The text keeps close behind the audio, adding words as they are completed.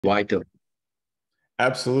vital.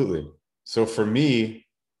 Absolutely. So for me,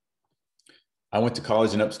 I went to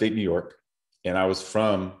college in upstate New York, and I was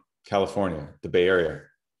from California, the Bay Area.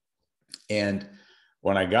 And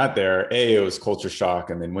when I got there, it was culture shock.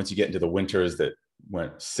 And then once you get into the winters that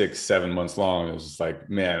went 6-7 months long, it was just like,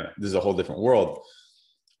 man, this is a whole different world.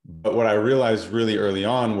 But what I realized really early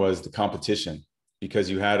on was the competition, because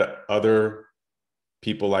you had other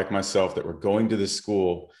people like myself that were going to this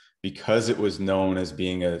school because it was known as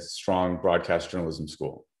being a strong broadcast journalism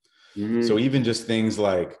school. Mm-hmm. So even just things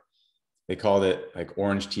like, they called it like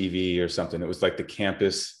Orange TV or something. It was like the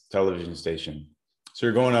campus television station. So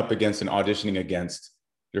you're going up against and auditioning against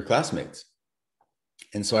your classmates.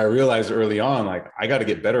 And so I realized early on, like, I got to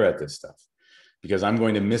get better at this stuff, because I'm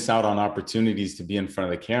going to miss out on opportunities to be in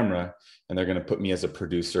front of the camera, and they're going to put me as a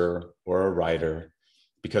producer or a writer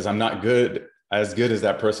because I'm not as good as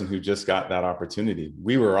that person who just got that opportunity.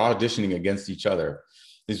 We were auditioning against each other.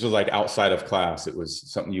 This was like outside of class. It was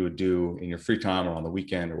something you would do in your free time or on the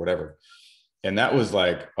weekend or whatever. And that was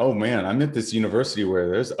like, oh man, I'm at this university where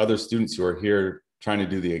there's other students who are here trying to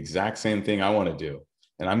do the exact same thing I want to do.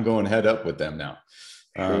 And I'm going head up with them now.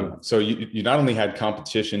 Sure. So you not only had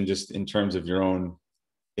competition just in terms of your own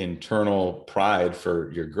internal pride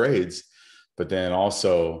for your grades, but then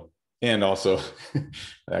also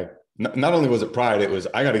like, not only was it pride, it was,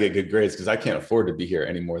 I got to get good grades because I can't afford to be here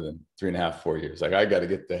any more than 3.5, 4 years. Like, I got to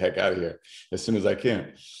get the heck out of here as soon as I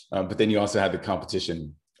can. But then you also had the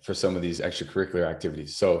competition for some of these extracurricular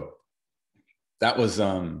activities. So that was,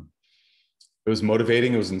 it was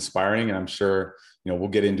motivating. It was inspiring. And I'm sure, we'll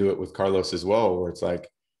get into it with Carlos as well, where it's like,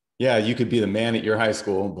 yeah, you could be the man at your high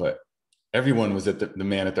school, but everyone was at the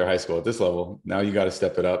man at their high school at this level. Now you got to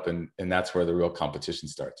step it up. And that's where the real competition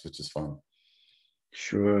starts, which is fun.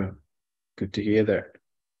 Sure. Good to hear that.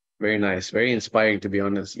 Very nice. Very inspiring, to be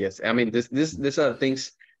honest. Yes. I mean, these are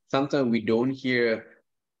things sometimes we don't hear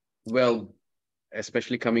well,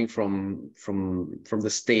 especially coming from the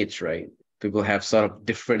States, right? People have sort of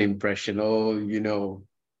different impression. Oh,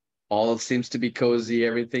 all seems to be cozy,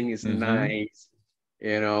 everything is Mm-hmm. nice,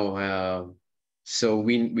 so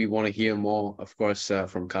we want to hear more, of course,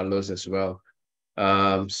 from Carlos as well.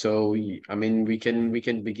 I mean, we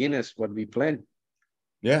can begin as what we planned.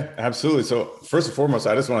 Yeah, absolutely. So first and foremost,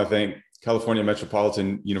 I just want to thank California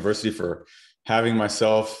Metropolitan University for having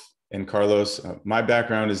myself and Carlos. My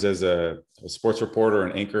background is as a sports reporter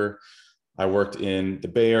and anchor. I worked in the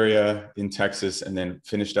Bay Area, in Texas, and then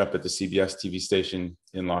finished up at the CBS TV station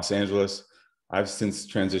in Los Angeles. I've since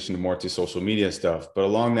transitioned more to social media stuff, but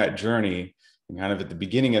along that journey, and kind of at the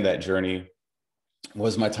beginning of that journey,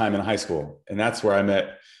 was my time in high school. And that's where I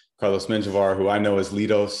met Carlos Menjivar, who I know as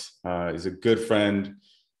Litos. He's a good friend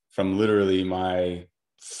from literally my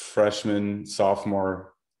freshman,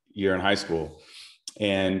 sophomore year in high school.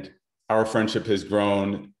 And our friendship has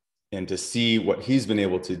grown, and to see what he's been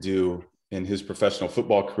able to do in his professional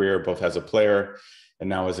football career, both as a player and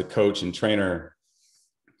now as a coach and trainer,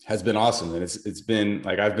 has been awesome. And it's been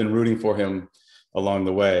like, I've been rooting for him along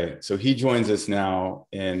the way. So he joins us now.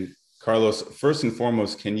 And Carlos, first and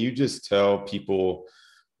foremost, can you just tell people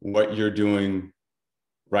what you're doing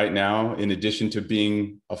right now, in addition to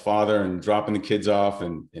being a father and dropping the kids off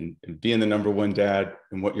and being the number one dad,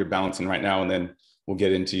 and what you're balancing right now? And then we'll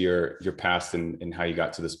get into your past and how you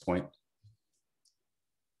got to this point.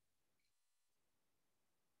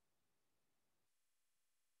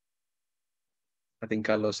 I think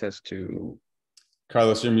Carlos has to.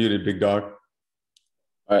 Carlos, you're muted, big dog.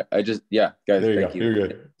 I just, yeah, guys, There you thank go. you. You're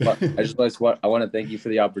good. I want to thank you for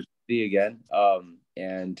the opportunity again,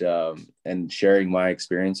 and sharing my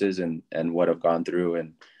experiences and what I've gone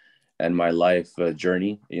through and my life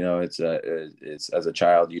journey. It's as a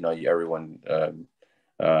child, everyone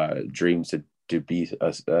dreams to be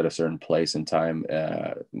at a certain place in time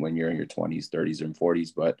when you're in your 20s, 30s, and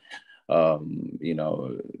 40s, but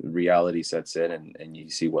reality sets in, and you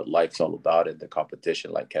see what life's all about, and the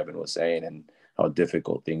competition, like Kevin was saying, and how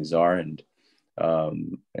difficult things are, and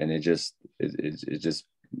it just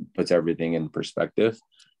puts everything in perspective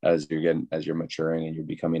as you're maturing, and you're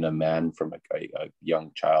becoming a man from a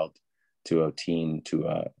young child to a teen to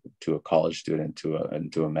a college student to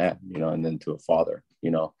a man, and then to a father.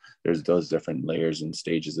 There's those different layers and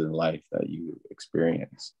stages in life that you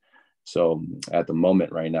experience. So at the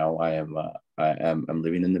moment right now, I'm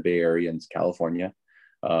living in the Bay Area in California.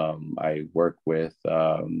 I work with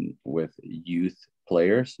youth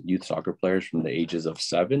soccer players from the ages of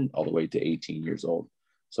 7 all the way to 18 years old.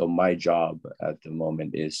 So my job at the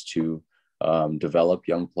moment is to develop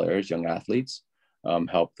young players, young athletes,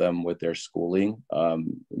 help them with their schooling,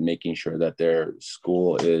 making sure that their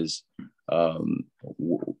school is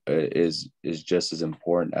just as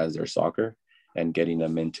important as their soccer, and getting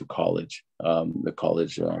them into college, the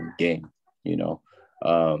college game, you know.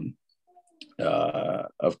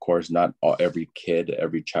 Of course, not every kid,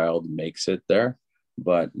 every child makes it there,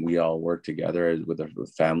 but we all work together with a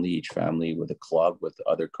family, each family with a club, with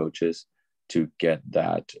other coaches, to get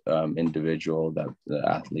that individual, that the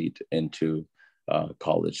athlete into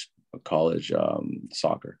college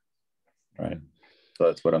soccer, right? So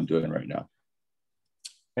that's what I'm doing right now.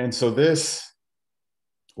 And so this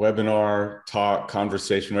webinar, talk,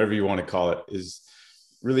 conversation, whatever you want to call it,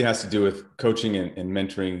 really has to do with coaching and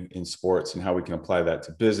mentoring in sports, and how we can apply that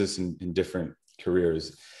to business and in different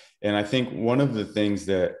careers. And I think one of the things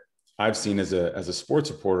that I've seen as a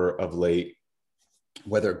sports reporter of late,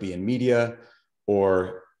 whether it be in media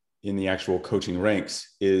or in the actual coaching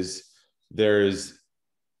ranks, is there's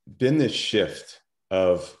been this shift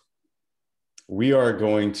of, we are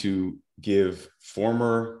going to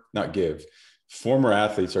former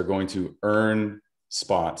athletes are going to earn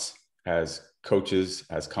spots as coaches,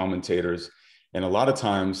 as commentators. And a lot of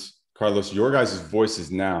times, Carlos, your guys'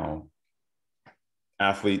 voices now,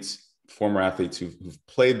 former athletes who've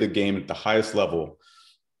played the game at the highest level,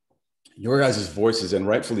 your guys' voices, and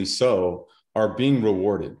rightfully so, are being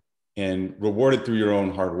rewarded through your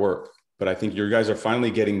own hard work. But I think your guys are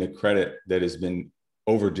finally getting the credit that has been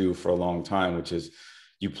overdue for a long time, which is,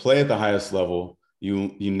 you play at the highest level,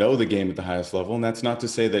 you know the game at the highest level. And that's not to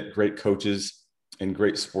say that great coaches and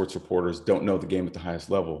great sports reporters don't know the game at the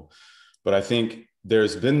highest level. But I think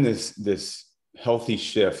there's been this healthy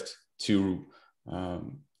shift to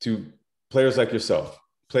players like yourself,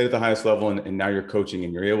 played at the highest level, and now you're coaching,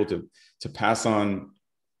 and you're able to pass on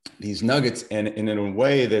these nuggets, and in a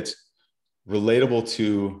way that's relatable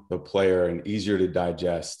to the player and easier to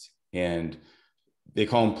digest. And they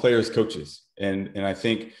call them players coaches. And I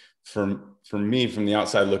think for me, from the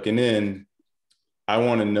outside looking in, I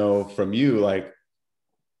want to know from you, like,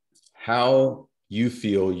 how you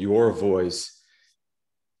feel your voice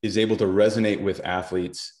is able to resonate with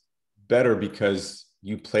athletes better because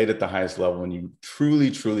you played at the highest level and you truly,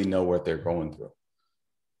 truly know what they're going through.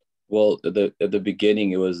 Well, at the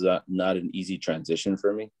beginning, it was not an easy transition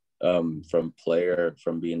for me, from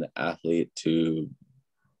being an athlete to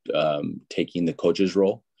taking the coach's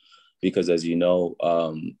role. Because as you know,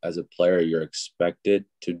 as a player, you're expected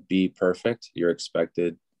to be perfect. You're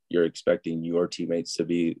expecting your teammates to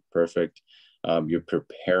be perfect. You're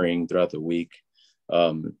preparing throughout the week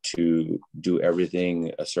to do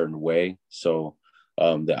everything a certain way, so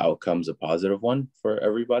the outcome's a positive one for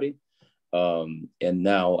everybody. And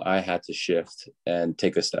now I had to shift and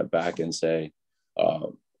take a step back and say,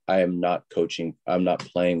 I am not coaching. I'm not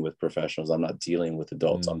playing with professionals. I'm not dealing with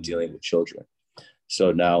adults. I'm dealing with children.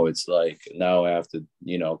 So now it's like, now I have to,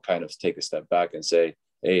 kind of take a step back and say,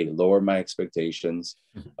 hey, lower my expectations,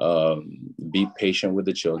 be patient with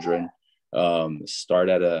the children, start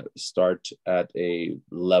at a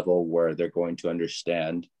level where they're going to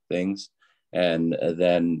understand things, and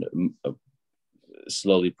then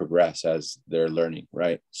slowly progress as they're learning,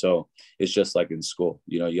 right? So it's just like in school,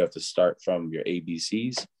 you have to start from your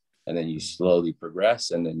ABCs, and then you slowly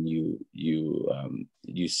progress, and then you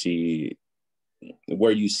see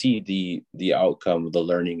where you see the outcome of the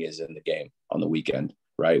learning is in the game on the weekend,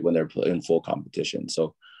 right? When they're in full competition.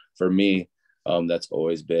 So for me, that's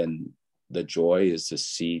always been the joy, is to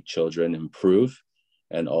see children improve,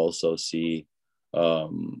 and also see,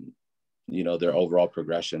 their overall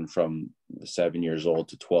progression from 7 years old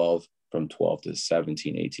to 12, from 12 to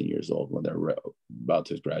 17, 18 years old, when they're about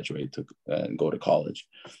to graduate and go to college.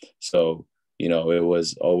 So, it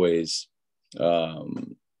was always,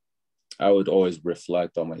 I would always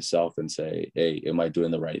reflect on myself and say, hey, am I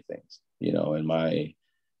doing the right things?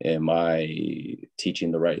 Am I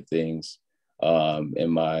teaching the right things?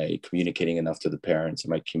 Am I communicating enough to the parents?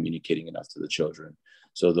 Am I communicating enough to the children?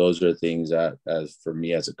 So those are things that, as for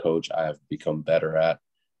me as a coach, I have become better at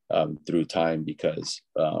through time, because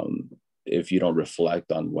if you don't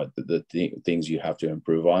reflect on what the things you have to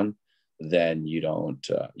improve on, then you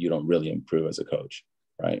don't really improve as a coach,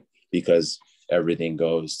 right? Because everything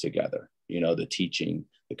goes together, the teaching,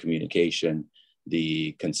 the communication,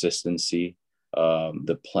 the consistency,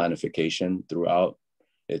 the planification throughout.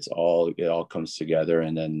 It all comes together.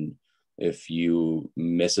 And then if you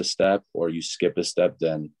miss a step or you skip a step,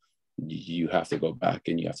 then you have to go back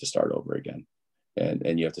and you have to start over again.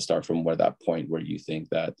 And you have to start from that point where you think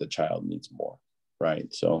that the child needs more,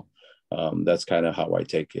 right? So that's kind of how I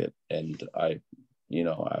take it. And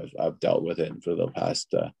I've dealt with it for the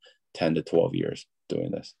past 10 to 12 years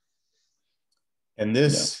doing this. And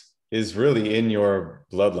this is really in your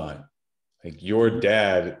bloodline. Like your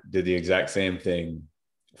dad did the exact same thing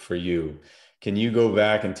for you. Can you go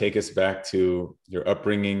back and take us back to your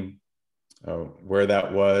upbringing, where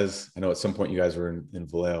that was? I know at some point you guys were in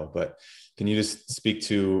Vallejo, but can you just speak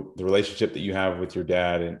to the relationship that you have with your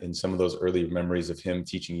dad and some of those early memories of him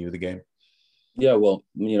teaching you the game? Yeah, well,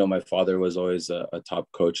 my father was always a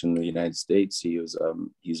top coach in the United States. He's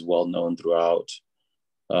well known throughout.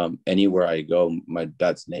 Anywhere I go, my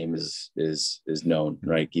dad's name is known,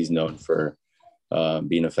 right? He's known for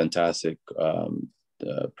being a fantastic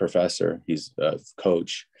professor. He's a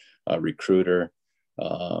coach, a recruiter.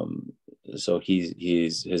 So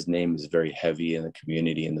his name is very heavy in the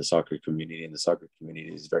community, in the soccer community, and the soccer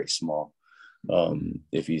community is very small.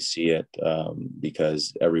 If you see it,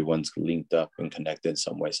 because everyone's linked up and connected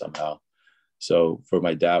some way, somehow. So with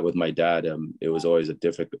my dad, it was always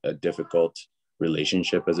a difficult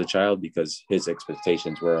relationship as a child because his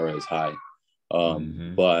expectations were always high.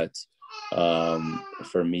 But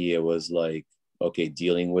for me, it was like, okay,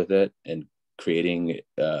 dealing with it and creating,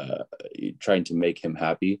 trying to make him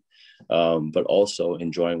happy, but also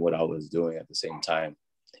enjoying what I was doing at the same time.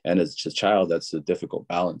 And as a child, that's a difficult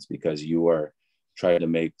balance because you are trying to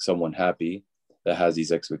make someone happy that has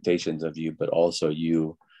these expectations of you, but also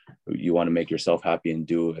you want to make yourself happy and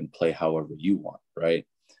do and play however you want, right?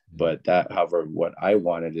 But that, however, what I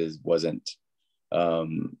wanted wasn't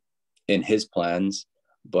in his plans,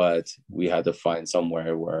 but we had to find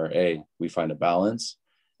somewhere where, hey, we find a balance.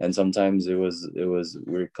 And sometimes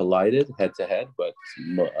we collided head to head, but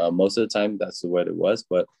most of the time that's what it was.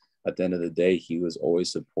 But at the end of the day, he was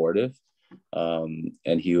always supportive,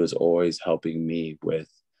 and he was always helping me with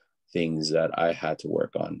things that I had to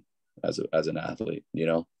work on as an athlete,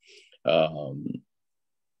 and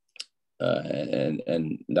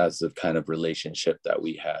that's the kind of relationship that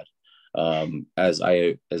we had. As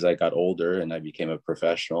I got older and I became a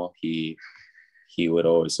professional, he would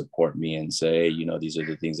always support me and say, these are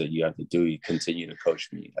the things that you have to do. You continue to coach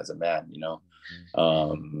me as a man,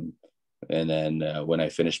 and then when I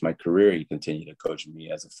finished my career, he continued to coach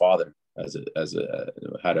me as a father,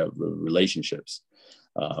 how to relationships,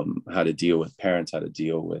 how to deal with parents, how to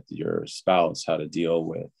deal with your spouse, how to deal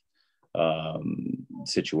with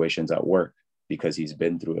situations at work, because he's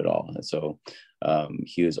been through it all. And so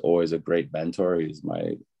he was always a great mentor. He's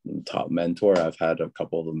my top mentor. I've had a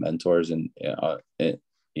couple of mentors and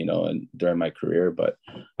during my career, but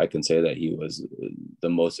I can say that he was the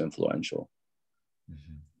most influential.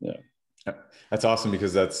 Yeah. That's awesome,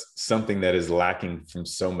 because that's something that is lacking from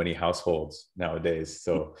so many households nowadays.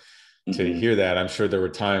 So to hear that, I'm sure there were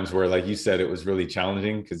times where, like you said, it was really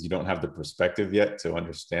challenging because you don't have the perspective yet to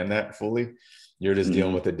understand that fully. You're just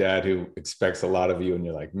dealing with a dad who expects a lot of you, and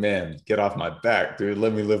you're like, man, get off my back, dude.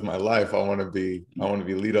 Let me live my life. I want to be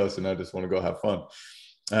Litos, and I just want to go have fun.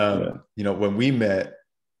 When we met,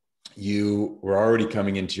 you were already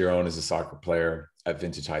coming into your own as a soccer player at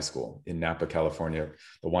Vintage High School in Napa, California,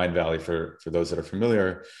 the Wine Valley for those that are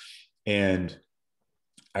familiar. And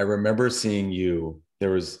I remember seeing you.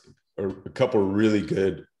 There was a couple of really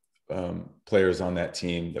good players on that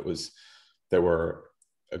team that were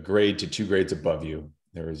a grade to 2 grades above you.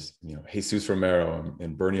 There was, Jesus Romero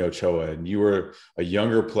and Bernie Ochoa, and you were a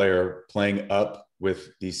younger player playing up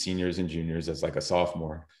with these seniors and juniors as like a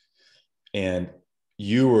sophomore. And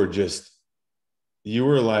you were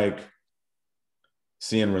like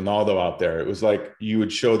seeing Ronaldo out there. It was like you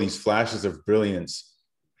would show these flashes of brilliance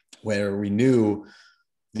where we knew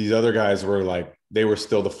these other guys were like, they were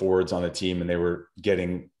still the forwards on the team and they were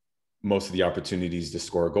getting most of the opportunities to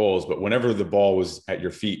score goals. But whenever the ball was at your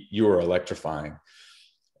feet, you were electrifying.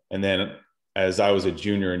 And then as I was a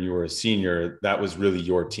junior and you were a senior, that was really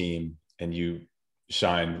your team and you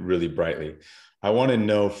shined really brightly. I want to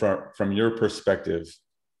know from your perspective,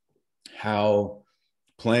 how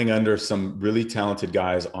playing under some really talented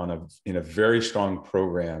guys in a very strong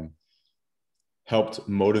program helped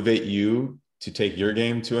motivate you to take your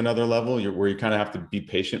game to another level, where you kind of have to be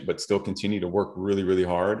patient, but still continue to work really, really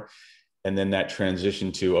hard. And then that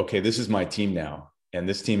transition to, okay, this is my team now, and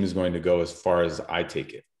this team is going to go as far as I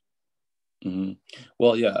take it. Mm-hmm.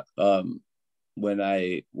 Well, yeah. When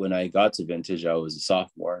I got to Vintage, I was a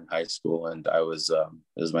sophomore in high school, and it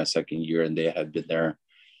was my second year, and they had been there,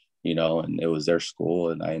 and it was their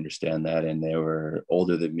school, and I understand that. And they were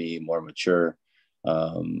older than me, more mature,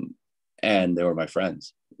 and they were my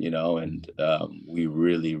friends, and we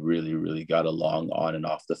really, really, really got along on and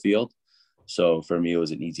off the field. So for me, it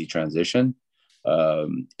was an easy transition.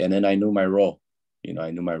 And then I knew my role. You know,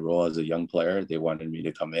 I knew my role as a young player. They wanted me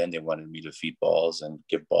to come in. They wanted me to feed balls and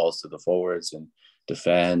give balls to the forwards and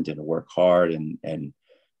defend and work hard and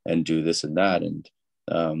do this and that. And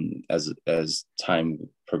as time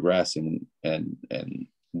progressed and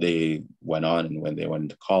they went on, and when they went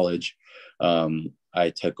into college, I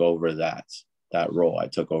took over that role. I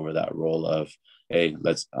took over that role of, hey,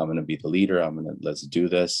 I'm going to be the leader. Let's do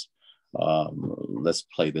this. Let's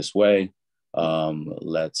play this way.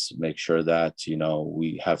 Let's make sure that, you know,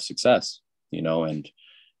 we have success, you know,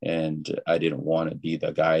 and I didn't want to be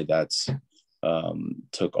the guy that's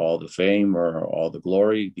took all the fame or all the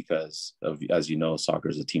glory, because of, as you know, soccer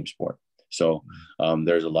is a team sport. So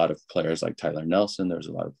there's a lot of players like Tyler Nelson. There's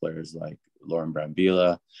a lot of players like Lauren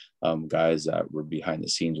Brambilla, guys that were behind the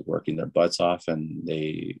scenes working their butts off, and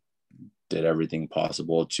they did everything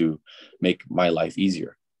possible to make my life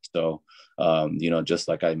easier. So, you know, just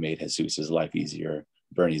like I made Jesus's life easier,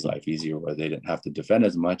 Bernie's life easier, where they didn't have to defend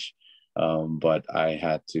as much, but I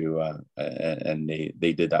had to, and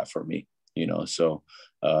they did that for me, you know. So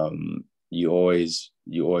you always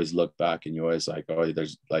look back and you always like, oh,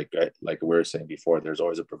 there's like we were saying before, there's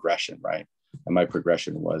always a progression, right? And my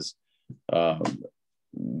progression was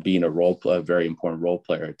being a very important role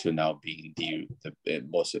player to now being the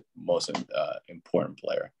most important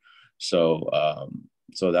player. So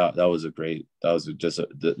so that was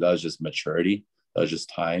just maturity. That was just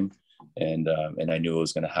time, and I knew it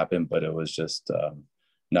was going to happen, but it was just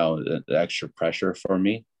now the extra pressure for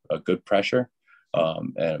me, a good pressure,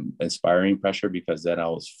 and inspiring pressure, because then I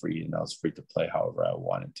was free, and I was free to play however I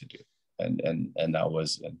wanted to do, and that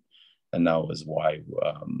was why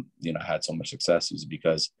you know, I had so much success, is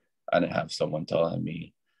because I didn't have someone telling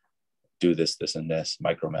me do this, this, and this,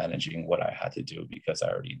 micromanaging what I had to do, because I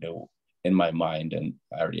already knew in my mind, and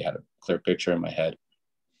I already had a clear picture in my head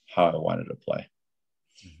how I wanted to play.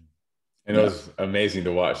 And it was amazing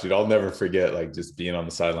to watch, dude. I'll never forget, like, just being on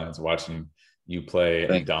the sidelines watching you play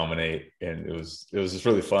and dominate, and it was just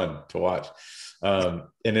really fun to watch. And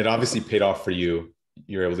it obviously paid off for you.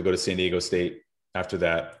 You were able to go to San Diego State after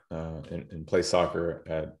that and play soccer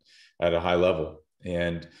at a high level.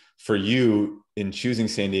 And for you, in choosing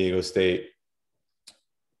San Diego State,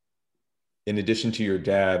 in addition to your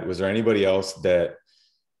dad, was there anybody else that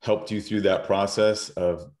helped you through that process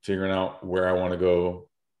of figuring out where I want to go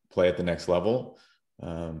play at the next level?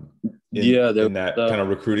 In that kind of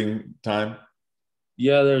recruiting time?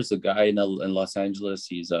 Yeah, there's a guy in Los Angeles.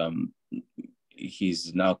 He's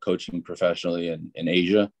now coaching professionally in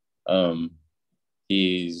Asia.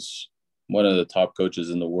 He's one of the top coaches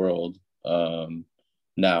in the world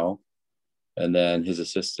now. And then his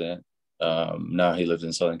assistant, now he lives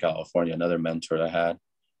in Southern California, another mentor I had.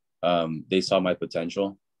 They saw my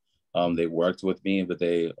potential. They worked with me, but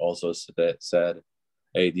they also said,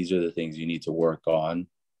 hey, these are the things you need to work on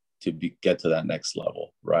to get to that next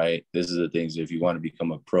level, right? This is the things, if you want to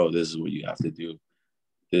become a pro, this is what you have to do.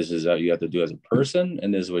 This is how you have to do as a person,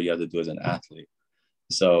 and this is what you have to do as an athlete.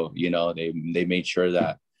 So, you know, they made sure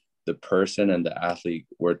that the person and the athlete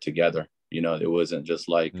were together. You know, it wasn't just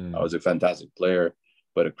like I was a fantastic player,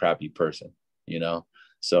 but a crappy person, you know?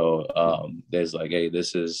 So there's like, hey,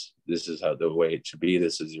 this is how the way it should be.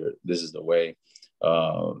 This is the way,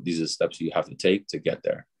 these are the steps you have to take to get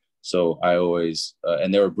there. So I always,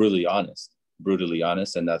 and they were brutally honest.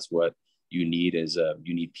 And that's what you need, is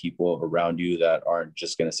you need people around you that aren't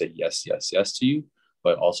just going to say yes, yes, yes to you,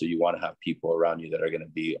 but also you want to have people around you that are going to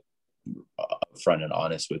be upfront and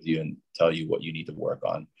honest with you and tell you what you need to work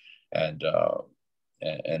on, and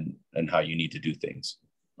how you need to do things,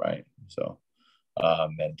 right? So,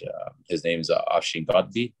 his name's Afshin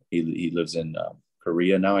Godbi. He lives in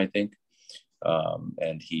Korea now, I think.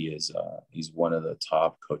 And he's one of the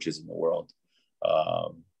top coaches in the world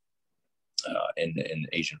in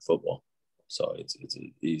Asian football. So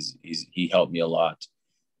he helped me a lot.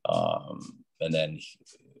 And then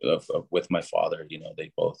with my father, you know,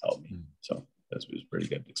 they both helped me. So that was a pretty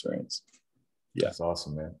good experience. Yeah. That's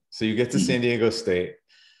awesome, man. So you get to San Diego State,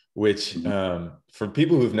 which for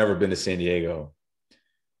people who've never been to San Diego,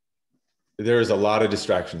 there's a lot of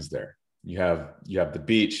distractions there. You have the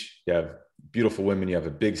beach, you have beautiful women, you have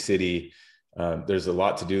a big city. There's a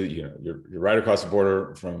lot to do. You know, you're right across the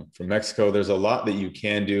border from Mexico. There's a lot that you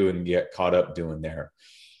can do and get caught up doing there.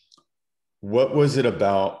 What was it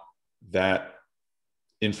about that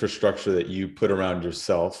infrastructure that you put around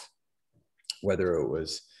yourself, whether it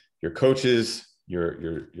was your coaches,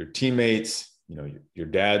 your teammates, you know, your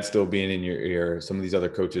dad still being in your ear, some of these other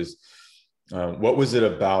coaches? What was it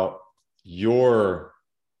about your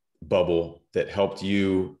bubble that helped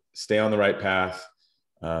you stay on the right path,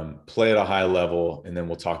 play at a high level, and then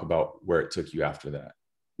we'll talk about where it took you after that.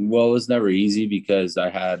 Well, it was never easy because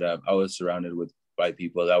I was surrounded by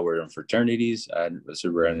people that were in fraternities. I was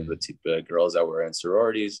surrounded with girls that were in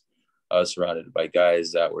sororities. I was surrounded by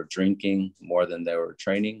guys that were drinking more than they were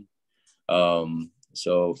training.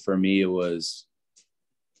 So for me, it was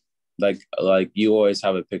like you always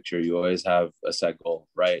have a picture, you always have a set goal,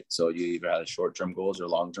 right? So you either had short-term goals or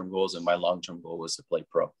long-term goals, and my long-term goal was to play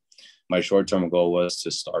pro. My short-term goal was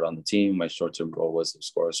to start on the team. My short-term goal was to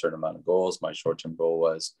score a certain amount of goals. My short-term goal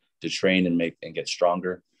was to train and get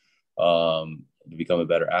stronger, become a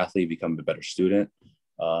better athlete, become a better student.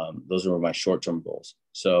 Those were my short-term goals.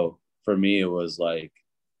 So for me, it was like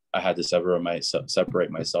I had to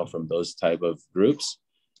separate myself from those type of groups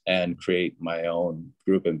and create my own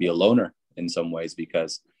group and be a loner in some ways,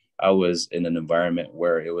 because I was in an environment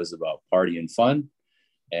where it was about party and fun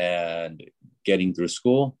and getting through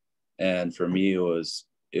school. And for me, it was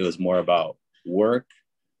more about work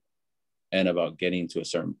and about getting to a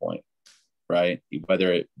certain point, right?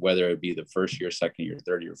 Whether it be the first year, second year,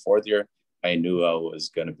 third year, fourth year, I knew I was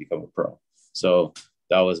going to become a pro. So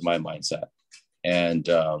that was my mindset. And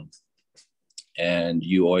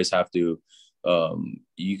you always have to,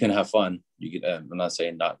 you can have fun. You can, I'm not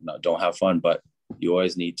saying not don't have fun, but you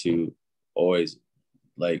always need to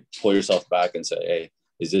like pull yourself back and say, hey,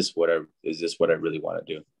 is this what I really want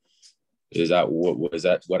to do? Is that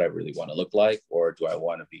what I really want to look like? Or do I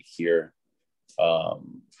want to be here to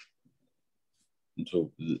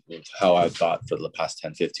how I've thought for the past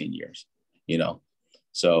 10, 15 years,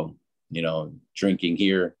 So, drinking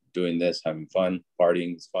here, doing this, having fun,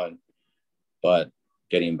 partying is fun, but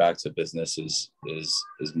getting back to business is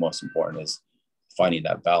most important, is finding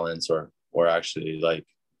that balance or actually like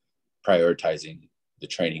prioritizing the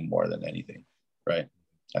training more than anything, right?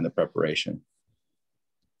 And the preparation.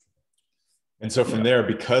 And so from there,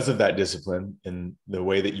 because of that discipline and the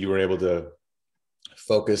way that you were able to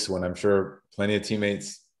focus when I'm sure plenty of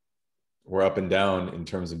teammates were up and down in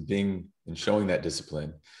terms of being and showing that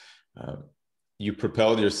discipline, you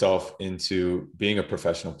propelled yourself into being a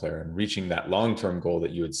professional player and reaching that long-term goal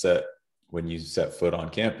that you had set when you set foot on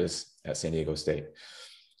campus at San Diego State.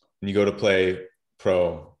 And you go to play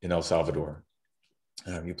pro in El Salvador.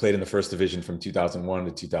 You played in the first division from 2001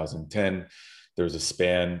 to 2010. There was a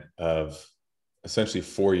span of essentially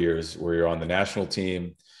 4 years where you're on the national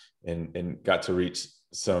team and got to reach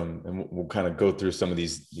some, and we'll kind of go through some of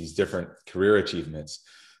these different career achievements.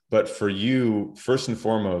 But for you, first and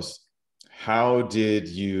foremost, how did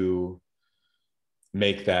you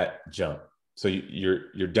make that jump? So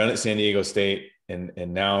you're done at San Diego State, and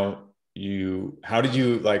now how did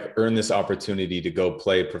you like earn this opportunity to go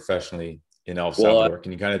play professionally in El Salvador?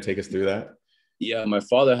 Can you kind of take us through that? Yeah, my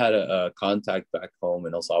father had a contact back home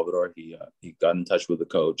in El Salvador. He got in touch with the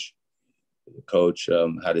coach. The coach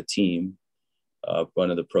had a team, one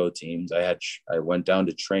of the pro teams. I went down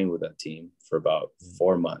to train with that team for about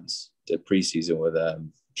 4 months. Did preseason with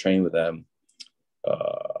them, trained with them.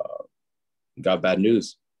 Got bad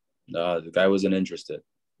news. The guy wasn't interested.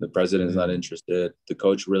 The president's not interested. The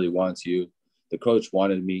coach really wants you. The coach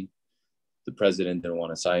wanted me. The president didn't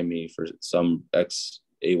want to sign me for some X,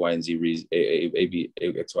 Y, and Z reason.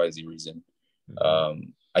 X, Y, Z reason.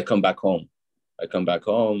 I come back home.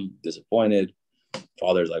 Disappointed.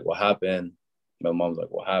 Father's like, what happened? My mom's like,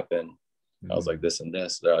 what happened? I was like, this and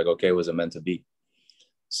this. They're like, okay, was it meant to be?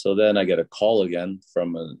 So then I get a call again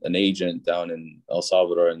from an agent down in El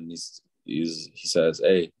Salvador, and he says,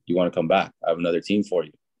 hey, you want to come back? I have another team for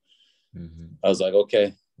you. I was like,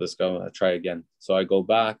 okay, let's go. I try again. So I go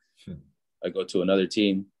back. I go to another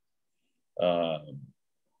team,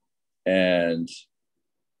 and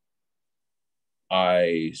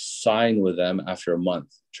I signed with them after a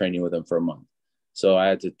month, training with them for a month. So I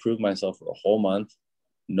had to prove myself for a whole month,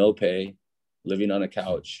 no pay, living on a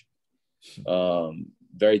couch,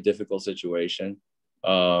 very difficult situation.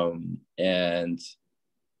 And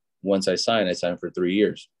once I signed for 3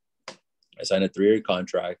 years. I signed a 3-year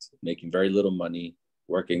contract, making very little money,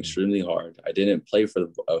 working extremely hard. I didn't play for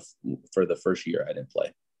the first year. I didn't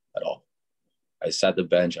play at all. I sat the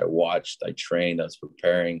bench. I watched. I trained. I was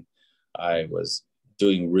preparing. I was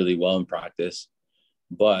doing really well in practice,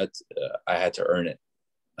 but I had to earn it.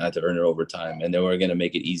 I had to earn it over time, and they were going to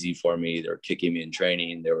make it easy for me. They were kicking me in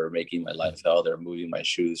training. They were making my life hell. They were moving my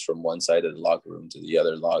shoes from one side of the locker room to the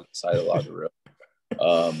other side of the locker room.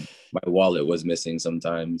 My wallet was missing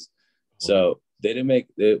sometimes. So they didn't make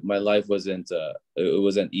my life wasn't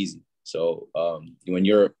easy. So when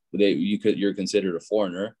you're considered a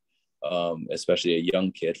foreigner, especially a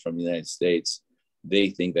young kid from the United States, they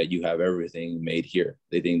think that you have everything made here.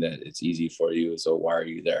 They think that it's easy for you. So why are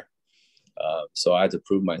you there? So I had to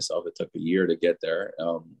prove myself. It took a year to get there.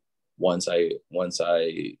 Once I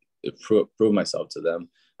proved myself to them,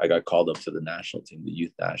 I got called up to the national team, the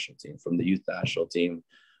youth national team. From the youth national team,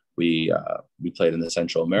 we played in the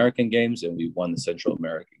Central American games, and we won the Central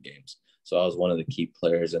American games. So I was one of the key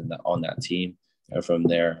players on that team. And from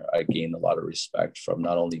there, I gained a lot of respect from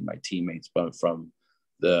not only my teammates, but from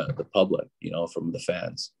the public, from the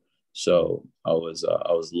fans. So I was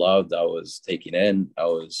loved. I was taken in. I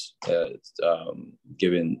was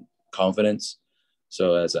given confidence.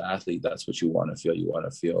 So as an athlete, that's what you want to feel. You want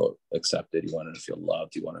to feel accepted. You want to feel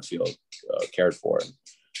loved. You want to feel cared for.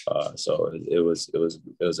 So it was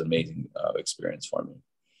an amazing experience for me.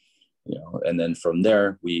 And then from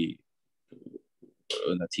there,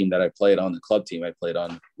 in the team that I played on, the club team I played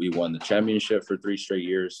on, we won the championship for 3 straight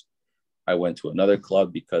years. I went to another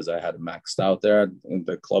club because I had maxed out there in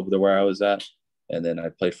the club where I was at. And then I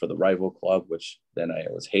played for the rival club, which then I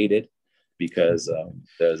was hated because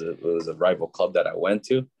it was a rival club that I went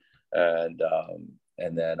to. And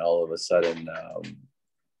then all of a sudden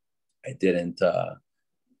I didn't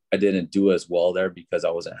do as well there because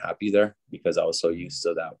I wasn't happy there because I was so used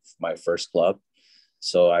to that, my first club.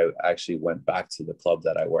 So I actually went back to the club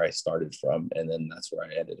where I started from. And then that's where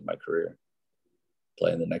I ended my career,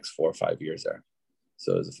 playing the next 4 or 5 years there.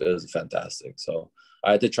 So it was fantastic. So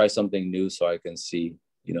I had to try something new so I can see,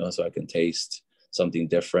 so I can taste something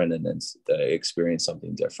different and then experience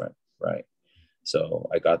something different. Right. So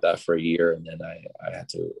I got that for a year, and then I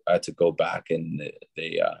had to go back, and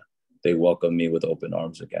they welcomed me with open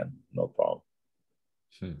arms again. No problem.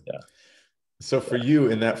 Yeah. So for you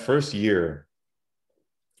in that first year,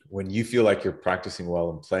 when you feel like you're practicing well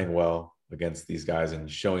and playing well against these guys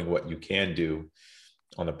and showing what you can do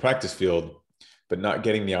on the practice field, but not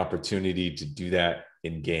getting the opportunity to do that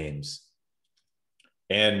in games.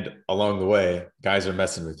 And along the way, guys are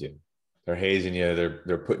messing with you. They're hazing you.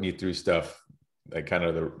 They're putting you through stuff, like kind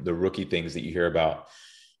of the rookie things that you hear about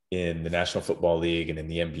in the National Football League and in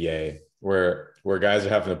the NBA, where guys are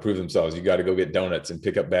having to prove themselves. You got to go get donuts and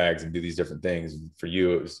pick up bags and do these different things. And for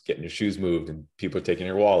you, it was getting your shoes moved and people are taking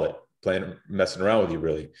your wallet, messing around with you,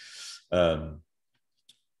 really.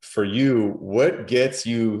 For you, what gets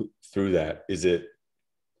you through that? Is it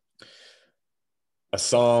a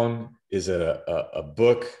song? Is it a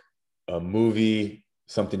book, a movie,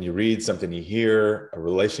 something you read, something you hear, a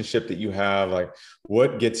relationship that you have? Like,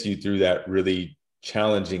 what gets you through that really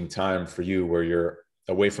challenging time for you where you're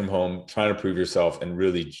away from home, trying to prove yourself and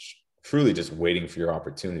really, truly just waiting for your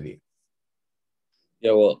opportunity?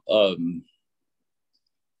 Yeah, well,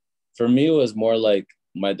 for me, it was more like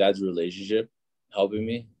my dad's relationship helping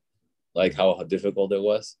me, like how difficult it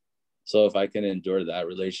was. So if I can endure that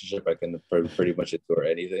relationship, I can pretty much endure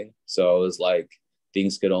anything. So it was like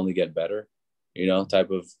things could only get better, type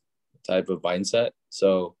of mindset.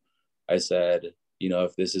 So I said,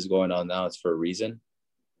 if this is going on now, it's for a reason.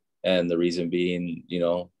 And the reason being,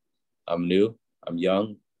 I'm new, I'm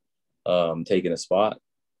young, taking a spot,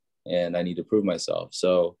 and I need to prove myself.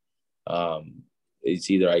 So it's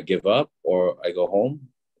either I give up or I go home,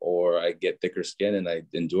 or I get thicker skin and I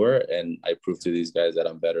endure and I prove to these guys that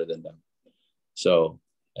I'm better than them. So,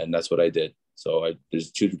 and that's what I did. So there's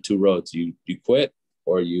two roads. You quit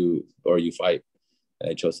or you fight. And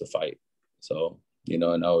I chose to fight. So,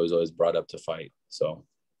 and I was always brought up to fight. So,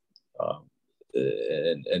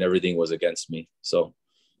 and everything was against me. So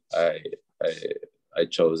I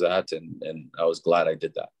chose that, and I was glad I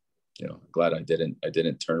did that. Glad I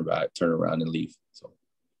didn't turn around and leave. So.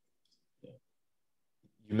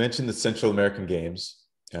 You mentioned the Central American Games.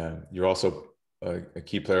 You're also a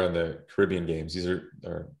key player on the Caribbean Games. These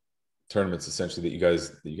are tournaments essentially that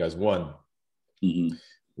you guys won. Mm-hmm.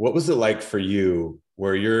 What was it like for you,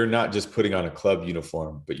 where you're not just putting on a club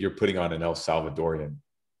uniform, but you're putting on an El Salvadorian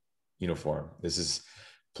uniform? This is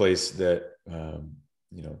a place that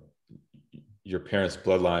your parents'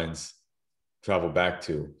 bloodlines travel back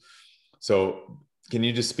to. So, can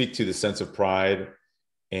you just speak to the sense of pride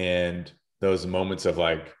and those moments of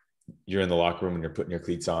like, you're in the locker room and you're putting your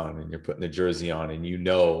cleats on and you're putting the jersey on and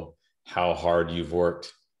how hard you've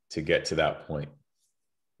worked to get to that point?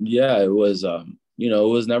 Yeah, it was, it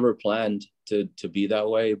was never planned to be that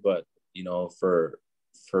way, but,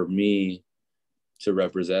 for me to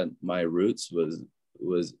represent my roots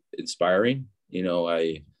was inspiring.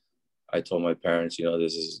 I told my parents,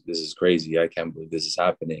 this is crazy. I can't believe this is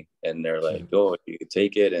happening. And they're like, oh, you can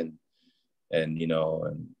take it and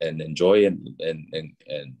enjoy it and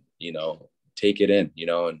take it in,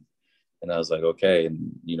 And I was like, okay.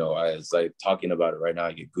 And, you know, I was like talking about it right now,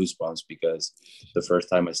 I get goosebumps because the first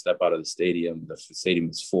time I step out of the stadium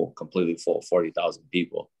is full, completely full, 40,000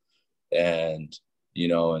 people. And, you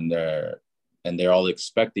know, and they're all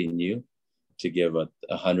expecting you to give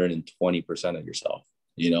 120% of yourself,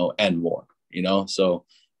 you know, and more, you know? So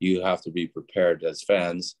you have to be prepared as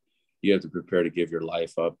fans. You have to prepare to give your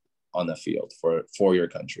life up on the field for your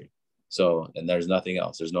country. So, and there's nothing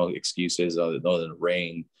else. There's no excuses other than the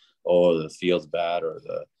rain, oh, the field's bad, or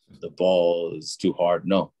the ball is too hard.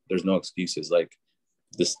 No, there's no excuses. Like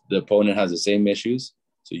the opponent has the same issues.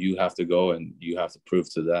 So you have to go and you have to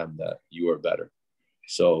prove to them that you are better.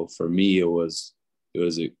 So for me, it was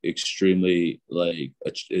extremely like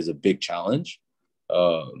is a big challenge.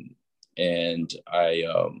 And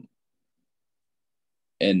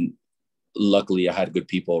and luckily I had good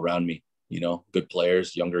people around me, you know, good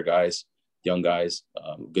players, younger guys, young guys,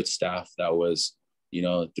 good staff that was, you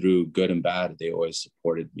know, through good and bad, they always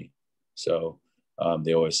supported me. So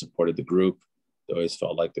they always supported the group. They always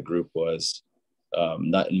felt like the group was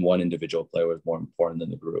not in one individual player was more important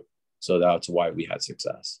than the group. So that's why we had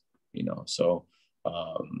success, you know. So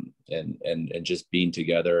and just being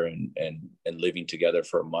together and living together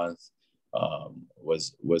for a month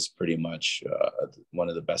was pretty much one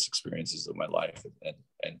of the best experiences of my life.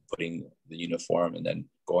 And putting the uniform and then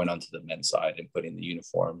going onto the men's side and putting the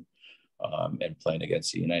uniform and playing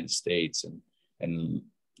against the United States and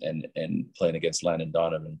playing against Landon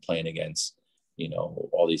Donovan, playing against, you know,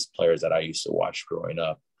 all these players that I used to watch growing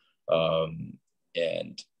up,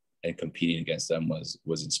 and competing against them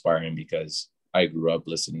was inspiring because I grew up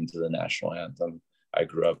listening to the national anthem. I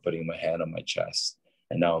grew up putting my hand on my chest,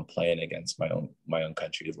 and now I'm playing against my own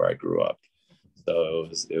country where I grew up. So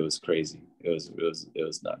it was crazy. It was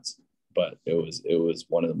nuts, but it was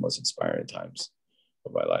one of the most inspiring times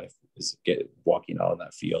of my life, is walking out on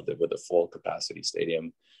that field with a full capacity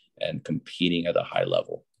stadium and competing at a high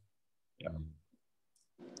level. Yeah.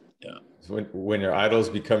 Yeah. When your idols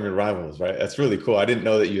become your rivals, right? That's really cool. I didn't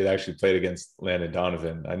know that you had actually played against Landon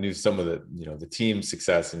Donovan. I knew some of the, you know, the team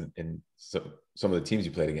success and some of the teams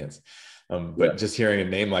you played against. But just hearing a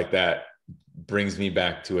name like that brings me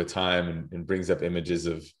back to a time and brings up images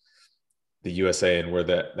of the USA and where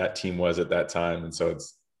that team was at that time. And so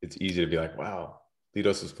it's easy to be like, wow,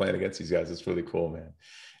 Litos was playing against these guys. It's really cool, man.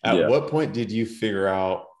 At what point did you figure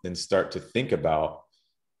out and start to think about,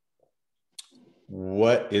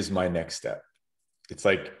 what is my next step? It's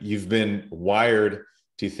like you've been wired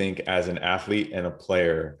to think as an athlete and a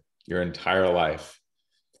player your entire life.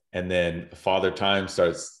 And then Father Time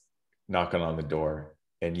starts knocking on the door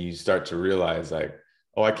and you start to realize like,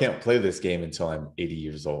 oh, I can't play this game until I'm 80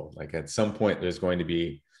 years old. Like at some point there's going to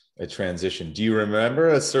be a transition. Do you remember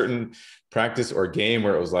a certain practice or game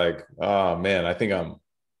where it was like, oh man, I think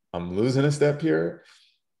I'm losing a step here?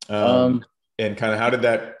 And kind of how did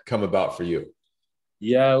that come about for you?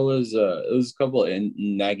 Yeah, it was a couple of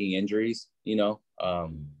nagging injuries, you know.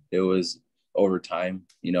 It was over time,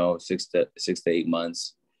 you know, 6 to 8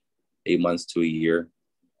 months, 8 months to a year,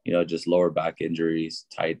 you know, just lower back injuries,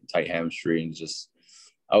 tight hamstrings. Just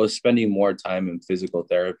I was spending more time in physical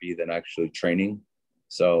therapy than actually training.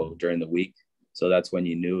 So during the week, so that's when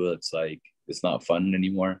you knew it's like it's not fun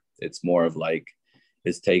anymore. It's more of like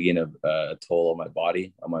it's taking a toll on my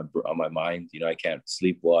body, on my mind. You know, I can't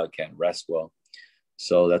sleep well, I can't rest well.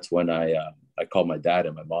 So that's when I called my dad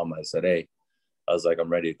and my mom. I said, hey, I was like, I'm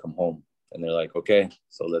ready to come home. And they're like, okay,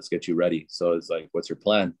 so let's get you ready. So it's like, what's your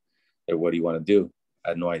plan? Like, what do you want to do? I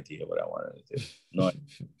had no idea what I wanted to do. No idea.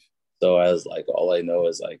 So I was like, all I know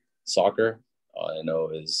is like soccer. All I know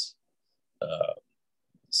is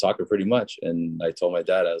soccer pretty much. And I told my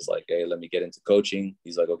dad, I was like, hey, let me get into coaching.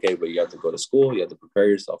 He's like, okay, but you have to go to school. You have to prepare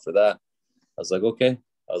yourself for that. I was like, okay.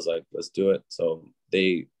 I was like, let's do it. So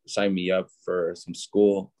they signed me up for some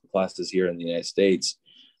school classes here in the United States.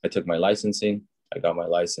 I took my licensing. I got my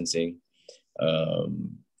licensing.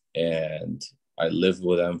 And I lived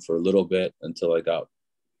with them for a little bit until I got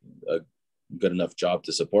a good enough job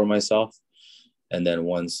to support myself. And then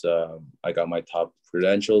once I got my top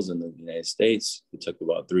credentials in the United States, it took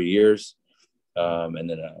about 3 years. And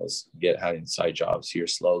then I was having side jobs here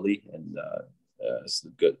slowly and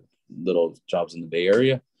good little jobs in the Bay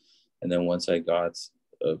Area. And then once I got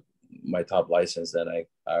my top license, then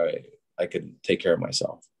I could take care of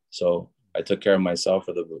myself. So I took care of myself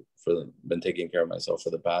been taking care of myself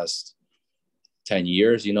for the past 10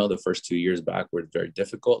 years. You know, the first 2 years back were very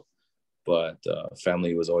difficult, but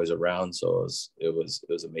family was always around. So it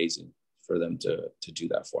was amazing for them to do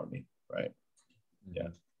that for me. Right. Yeah.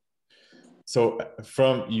 So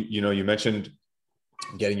from, you know, you mentioned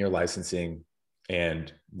getting your licensing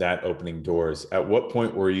and that opening doors. At what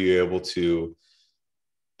point were you able to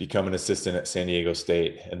become an assistant at San Diego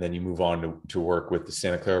State, and then you move on to work with the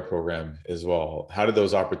Santa Clara program as well? How did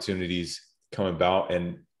those opportunities come about?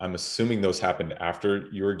 And I'm assuming those happened after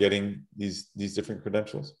you were getting these different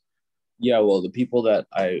credentials. Yeah, well, the people that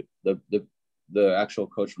the actual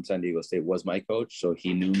coach from San Diego State was my coach, so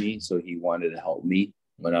he knew me, so he wanted to help me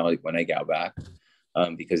when I got back,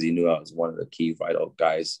 because he knew I was one of the key vital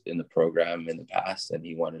guys in the program in the past, and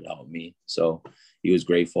he wanted to help me. So he was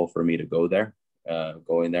grateful for me to going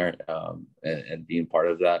there, and being part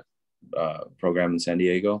of that program in San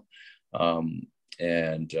Diego, and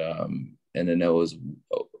then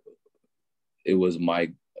it was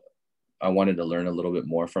my, I wanted to learn a little bit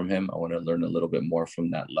more from him. I wanted to learn a little bit more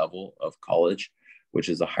from that level of college, which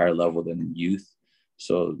is a higher level than youth.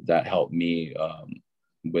 So that helped me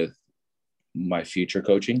with my future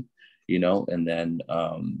coaching, and then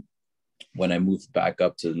when I moved back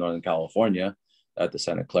up to Northern California at the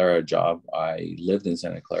Santa Clara job, I lived in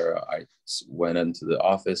Santa Clara. I went into the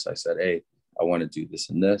office. I said, hey, I want to do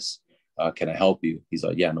this and this. Can I help you? He's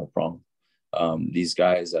like, yeah, no problem. These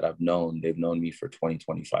guys that I've known, they've known me for 20,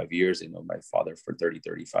 25 years. They know my father for 30,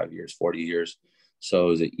 35 years, 40 years. So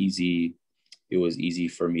it was easy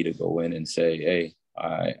for me to go in and say, hey,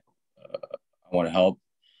 I want to help.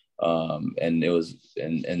 And they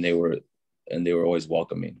were always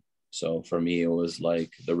welcoming. So for me, it was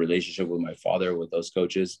like the relationship with my father, with those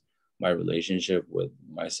coaches, my relationship with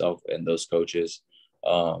myself and those coaches.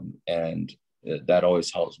 And that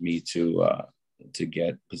always helps me to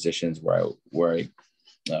get positions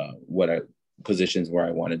positions where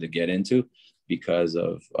I wanted to get into because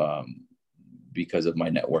of my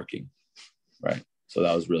networking. Right. So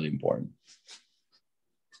that was really important.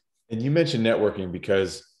 And you mentioned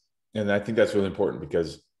networking and I think that's really important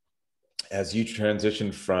because as you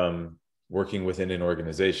transition from working within an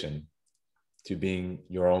organization to being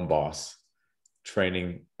your own boss,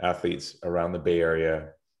 training athletes around the Bay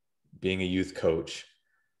Area, being a youth coach,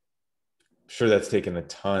 I'm sure that's taken a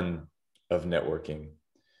ton of networking.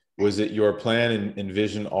 Was it your plan and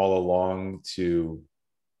vision all along to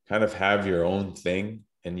kind of have your own thing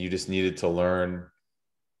and you just needed to learn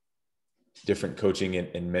different coaching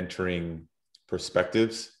and mentoring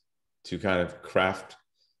perspectives to kind of craft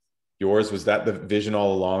yours? Was that the vision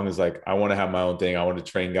all along, is like, I want to have my own thing. I want to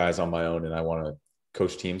train guys on my own and I want to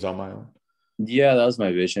coach teams on my own? Yeah, that was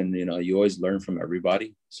my vision. You always learn from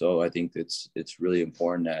everybody. So I think it's really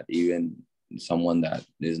important that even someone that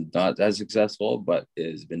is not as successful, but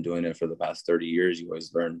has been doing it for the past 30 years, you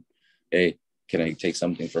always learn, hey, can I take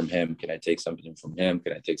something from him? Can I take something from him?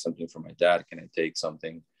 Can I take something from my dad? Can I take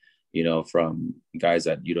something, from guys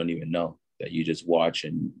that you don't even know, that you just watch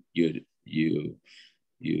and you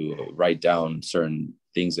write down certain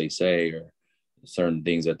things they say or certain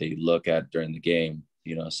things that they look at during the game,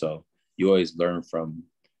 so you always learn from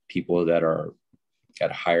people that are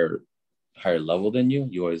at a higher level than you.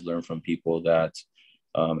 You always learn from people that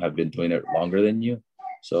have been doing it longer than you.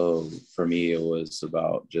 So for me, it was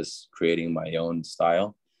about just creating my own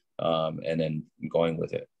style and then going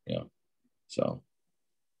with it, so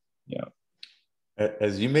yeah.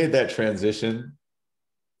 As you made that transition,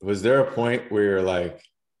 was there a point where you're like,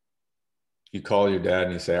 you call your dad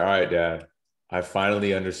and you say, all right, Dad, I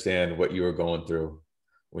finally understand what you were going through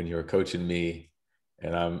when you were coaching me,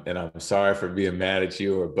 and I'm sorry for being mad at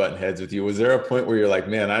you or butting heads with you? Was there a point where you're like,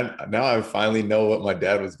 man, now I finally know what my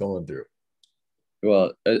dad was going through?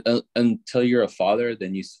 Well, until you're a father,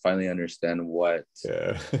 then you finally understand what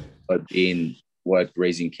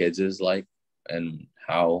raising kids is like and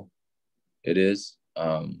how it is,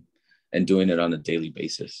 and doing it on a daily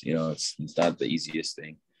basis. It's not the easiest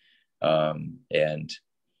thing. And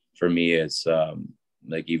for me, it's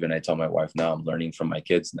like, even I tell my wife now, I'm learning from my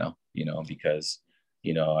kids now, because,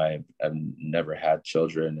 I've never had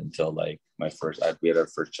children until like we had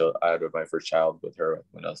my first child with her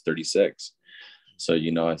when I was 36. So, I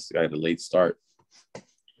had a late start,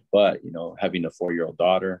 but, having a 4-year-old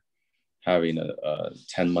daughter, having a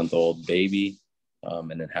 10-month-old baby,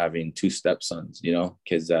 and then having 2 stepsons,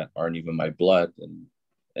 kids that aren't even my blood,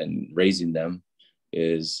 and raising them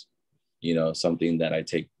is, something that I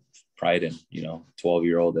take pride in.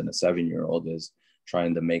 12-year-old and a 7-year-old is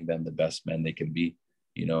trying to make them the best men they can be,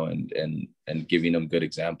 and giving them good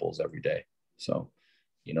examples every day. So,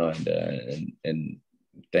 and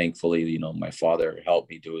thankfully, my father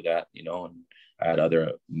helped me do that, and I had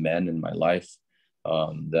other men in my life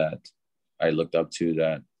that I looked up to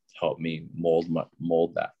that helped me mold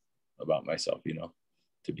that about myself,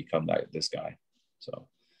 to become this guy. So,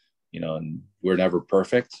 and we're never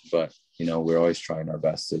perfect, but, we're always trying our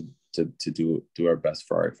best to do our best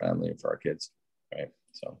for our family and for our kids, right?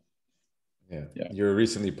 So yeah. Yeah. You were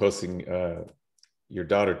recently posting your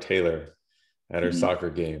daughter Taylor at her Mhm. soccer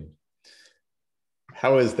game.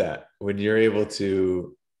 How is that when you're able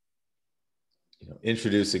to, you know,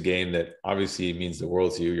 introduce a game that obviously means the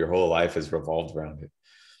world to you? Your whole life has revolved around it.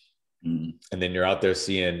 Mhm. And then you're out there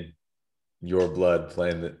seeing your blood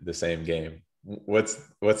playing the same game. What's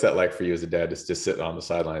that like for you as a dad, just sit on the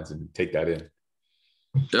sidelines and take that in?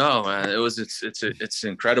 Oh man, it's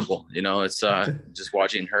incredible. You know, it's just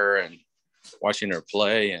watching her and watching her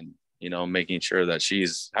play, and you know, making sure that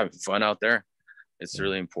she's having fun out there. It's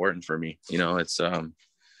really important for me. You know, it's really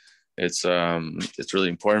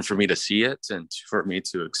important for me to see it and for me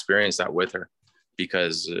to experience that with her,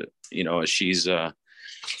 because you know, she's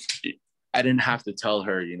I didn't have to tell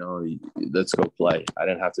her, you know, let's go play. I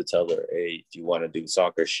didn't have to tell her, hey, do you want to do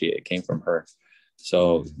soccer? It came from her.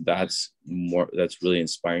 So that's really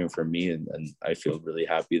inspiring for me. And I feel really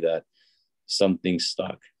happy that something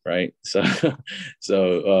stuck, right? So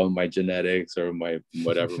my genetics or my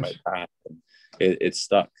whatever, my path, it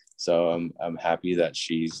stuck. So I'm happy that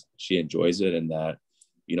she enjoys it, and that,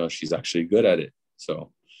 you know, she's actually good at it.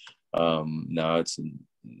 So now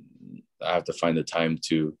I have to find the time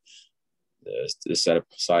to set up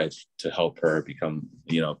aside to help her become,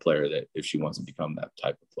 you know, a player, that if she wants to become that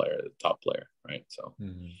type of player, the top player, right? So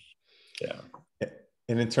yeah.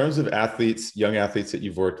 And in terms of athletes, young athletes that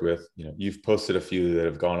you've worked with, you know, you've posted a few that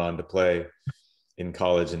have gone on to play in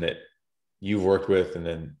college and that you've worked with, and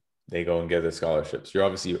then they go and get the scholarships. You're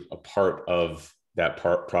obviously a part of that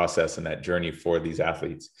process and that journey for these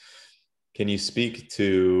athletes. Can you speak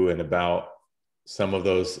to and about some of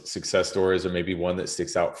those success stories, or maybe one that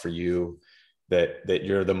sticks out for you that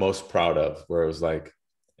you're the most proud of, where it was like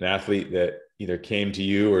an athlete that either came to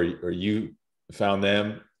you or you found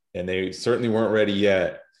them, and they certainly weren't ready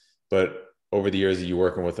yet, but over the years of you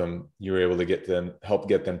working with them, you were able to help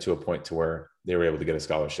get them to a point to where they were able to get a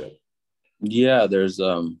scholarship? Yeah, there's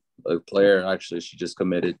a player, actually, she just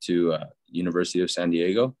committed to University of San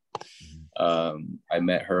Diego. I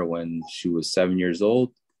met her when she was 7 years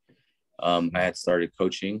old. I had started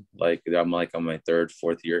coaching, I'm on my third,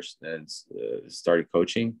 fourth year, and started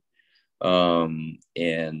coaching.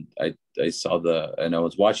 And I saw and I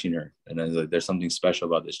was watching her, and I was like, there's something special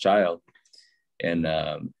about this child. And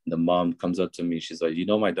the mom comes up to me. She's like, you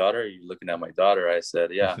know my daughter? Are you looking at my daughter? I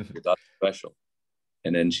said, yeah, your daughter's special.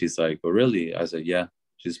 And then she's like, oh, really? I said, yeah,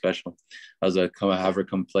 she's special. I was like, come have her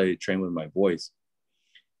come train with my boys.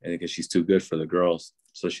 And because she's too good for the girls.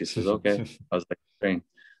 So she says, okay. I was like, train.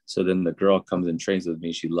 So then the girl comes and trains with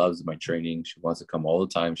me. She loves my training. She wants to come all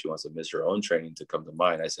the time. She wants to miss her own training to come to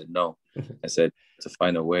mine. I said, no. I said, to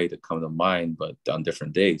find a way to come to mine, but on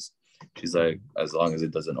different days. She's like, as long as it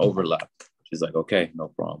doesn't overlap. She's like, okay, no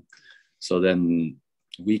problem. So then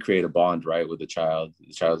we create a bond, right, with the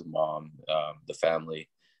child's mom, the family.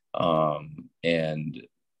 And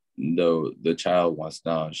the child wants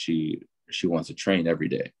now, she wants to train every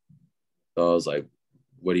day. So I was like,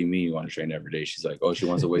 what do you mean you want to train every day? She's like, oh, she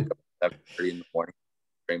wants to wake up at 7:30 in the morning,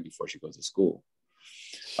 train before she goes to school.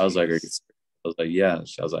 I was like, yeah. I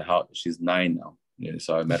was like, how? She's 9 now. Yeah,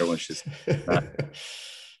 so I met her when she's 9.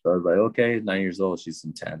 So I was like, okay, 9 years old. She's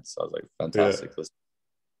intense. So I was like, fantastic. Yeah. So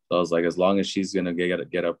I was like, as long as she's gonna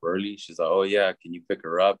get up early, she's like, oh yeah, can you pick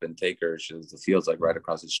her up and take her? The field's like right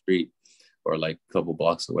across the street, or like a couple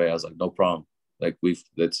blocks away. I was like, no problem. Like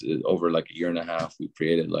that's over like a year and a half. We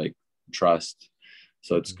created like trust.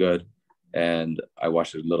 So it's good. And I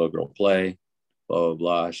watched the little girl play, blah, blah,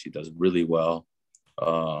 blah. She does really well.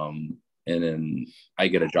 And then I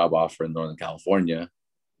get a job offer in Northern California,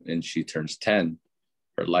 and she turns 10.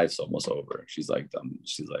 Her life's almost over. She's like, I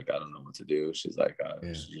don't know what to do. She's like,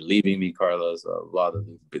 you're leaving me, Carlos. A lot of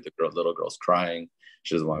the little girl's crying.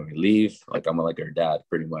 She doesn't want me to leave. Like, I'm like her dad,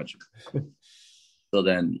 pretty much. So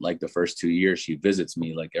then, like, the first 2 years, she visits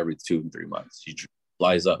me like every 2 and 3 months. She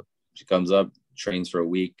flies up. She comes up, trains for a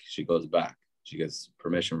week. She goes back. She gets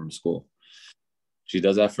permission from school. She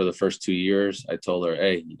does that for the first 2 years. I told her,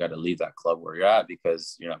 hey, you got to leave that club where you're at,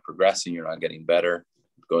 because you're not progressing. You're not getting better.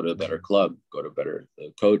 Go to a better club. Go to a better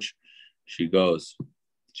coach. She goes.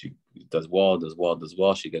 She does well.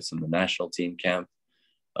 She gets in the national team camp.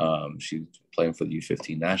 She's playing for the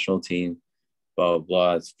U15 national team. Blah, blah,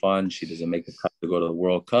 blah. It's fun. She doesn't make the cut to go to the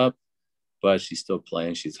World Cup, but she's still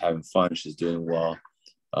playing. She's having fun. She's doing well.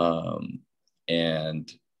 And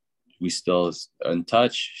we still in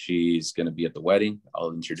touch. She's going to be at the wedding.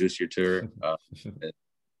 I'll introduce you to her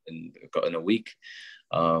in a week.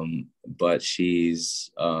 But she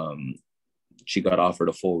got offered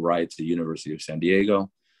a full ride to the University of San Diego.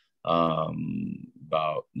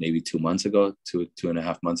 about maybe 2 months ago,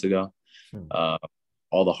 2.5 months ago.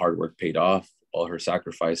 All the hard work paid off, all her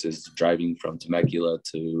sacrifices, driving from Temecula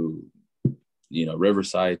to,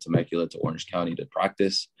 Riverside, Temecula to Orange County to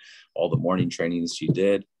practice, all the morning trainings she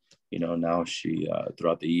did, now she,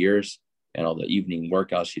 throughout the years, and all the evening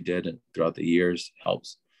workouts she did throughout the years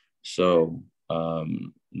helps. So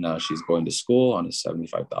now she's going to school on a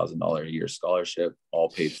 $75,000 a year scholarship, all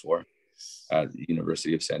paid for at the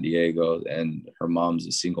University of San Diego. And her mom's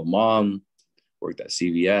a single mom, worked at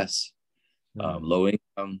CVS, low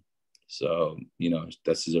income. So,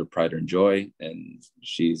 this is her pride and joy. And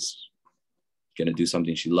she's going to do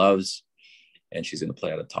something she loves. And she's going to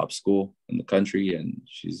play at a top school in the country. And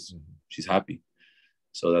she's happy.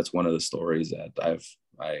 So that's one of the stories that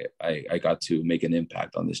I got to make an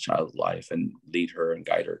impact on this child's life and lead her and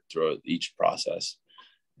guide her through each process.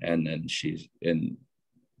 And then she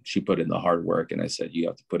put in the hard work, and I said, you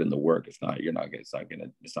have to put in the work. If not, nothing's ever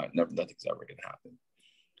going to happen.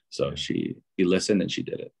 So she listened and she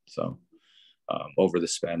did it. So over the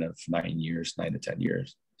span of 9 to 10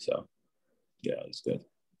 years. So yeah, it was good.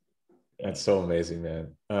 That's so amazing,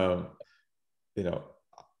 man. I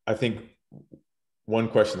think one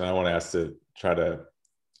question that I want to ask to try to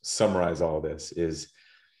summarize all this is,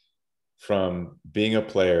 from being a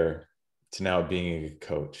player to now being a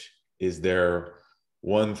coach, is there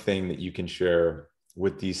one thing that you can share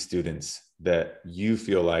with these students that you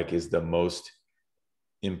feel like is the most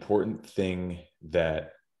important thing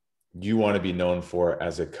that you want to be known for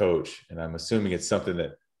as a coach? And I'm assuming it's something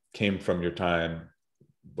that came from your time,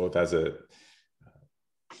 both as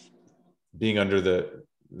being under the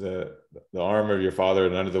arm of your father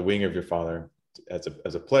and under the wing of your father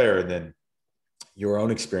as a player, and then your own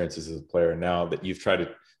experiences as a player now that you've tried to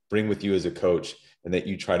bring with you as a coach and that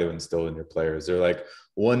you try to instill in your players. Is there like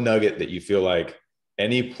one nugget that you feel like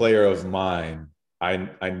any player of mine,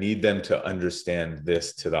 I need them to understand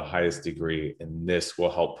this to the highest degree, and this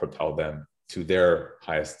will help propel them to their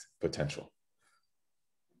highest potential?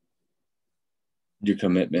 Your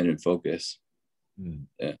commitment and focus.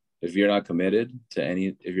 Yeah. If you're not committed to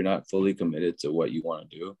if you're not fully committed to what you want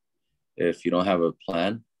to do, if you don't have a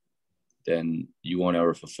plan, then you won't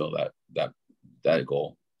ever fulfill that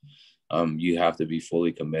goal. You have to be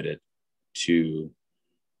fully committed to,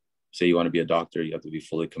 say you want to be a doctor, you have to be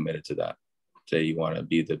fully committed to that. Say you want to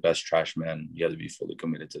be the best trash man, you have to be fully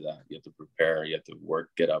committed to that. You have to prepare, you have to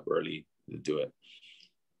work, get up early to do it.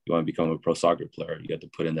 You want to become a pro soccer player, you have to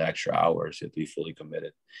put in the extra hours, you have to be fully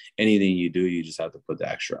committed. Anything you do, you just have to put the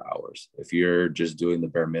extra hours. If you're just doing the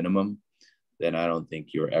bare minimum, then I don't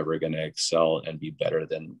think you're ever going to excel and be better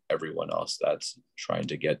than everyone else that's trying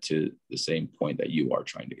to get to the same point that you are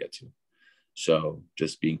trying to get to. So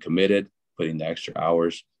just being committed, putting the extra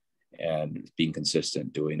hours, and being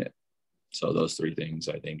consistent doing it. So those three things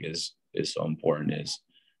I think is so important, is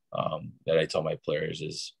that I tell my players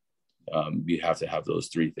is you have to have those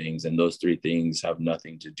three things. And those three things have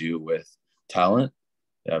nothing to do with talent.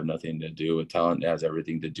 They have nothing to do with talent. It has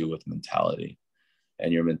everything to do with mentality.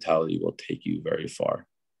 And your mentality will take you very far,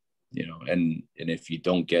 and if you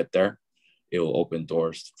don't get there, it will open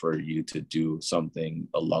doors for you to do something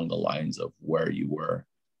along the lines of where you were,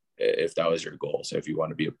 if that was your goal. So if you want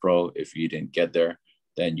to be a pro, if you didn't get there,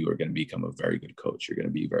 then you are going to become a very good coach. You're going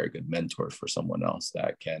to be a very good mentor for someone else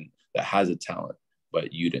that has a talent,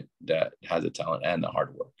 but you didn't, that has a talent and the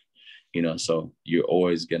hard work, so you're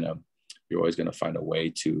always going to find a way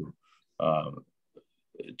to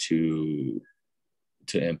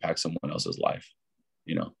impact someone else's life,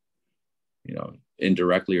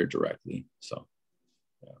 indirectly or directly. So,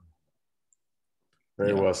 yeah.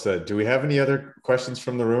 Very well said. Do we have any other questions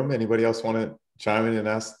from the room? Anybody else want to chime in and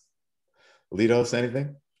ask Litos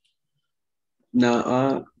anything?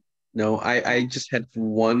 No, I just had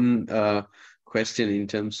one question in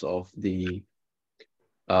terms of the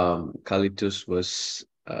Carlitos was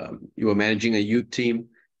you were managing a youth team,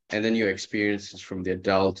 and then your experiences from the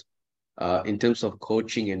adult. In terms of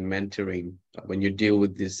coaching and mentoring, when you deal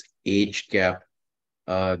with this age gap,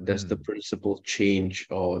 does the principle change,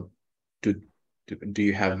 or do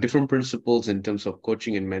you have different principles in terms of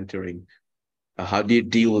coaching and mentoring? How do you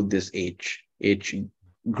deal with this age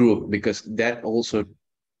group? Because that also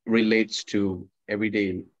relates to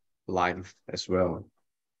everyday life as well.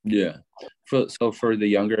 Yeah. So for the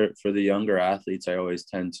younger athletes, I always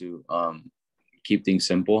tend to keep things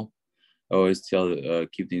simple. I always tell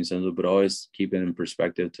keep things simple, but always keep it in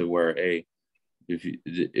perspective to where,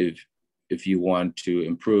 if you want to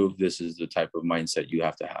improve, this is the type of mindset you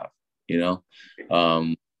have to have,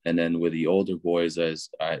 and then with the older boys, it's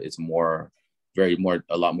a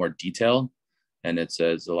lot more detailed, and it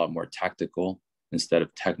says a lot more tactical, instead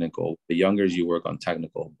of technical. The younger you work on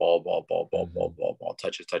technical, ball,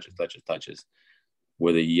 touches.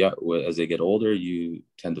 As they get older, you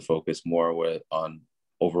tend to focus more on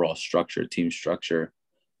overall structure, team structure,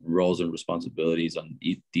 roles and responsibilities on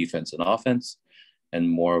defense and offense, and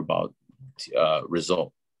more about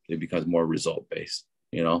result. It becomes more result based,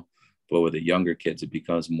 But with the younger kids, it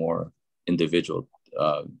becomes more individual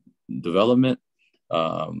development,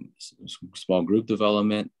 small group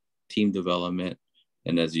development, team development.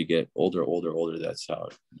 And as you get older, that's how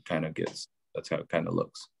it kind of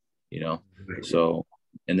looks, So,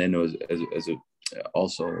 and then it was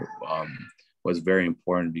also was very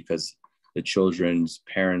important because the children's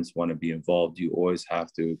parents want to be involved. You always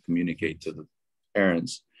have to communicate to the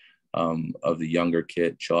parents of the younger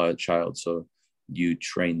child. So you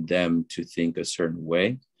train them to think a certain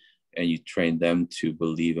way, and you train them to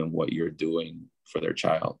believe in what you're doing for their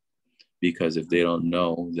child. Because if they don't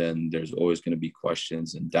know, then there's always going to be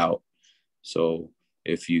questions and doubt. So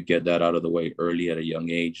if you get that out of the way early at a young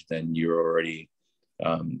age, then you're already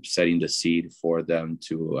setting the seed for them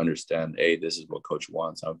to understand, hey, this is what coach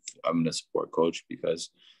wants. I'm going to support coach because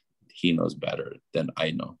he knows better than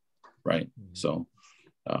I know, right? Mm-hmm. So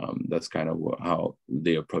that's kind of how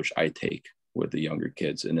the approach I take with the younger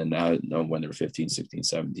kids. And then now when they're 15, 16,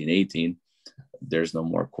 17, 18, there's no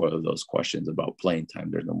more of those questions about playing time.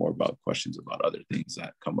 There's no more about questions about other things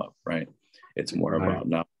that come up, right? It's more about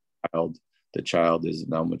now the child is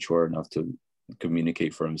now mature enough to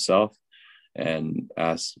communicate for himself and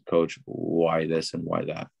ask coach why this and why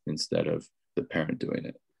that instead of the parent doing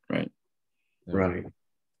it, right? Right.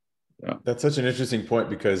 Yeah. That's such an interesting point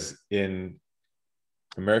because in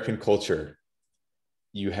American culture,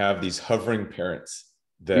 you have these hovering parents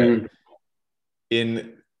that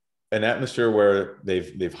in an atmosphere where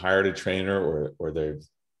they've hired a trainer or their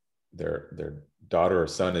daughter or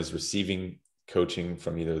son is receiving coaching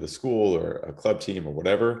from either the school or a club team or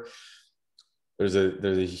whatever. There's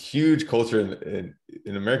a huge culture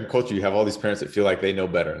in American culture. You have all these parents that feel like they know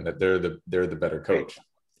better and that they're the better coach.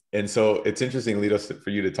 And so it's interesting, Litos, for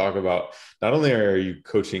you to talk about, not only are you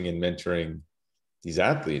coaching and mentoring these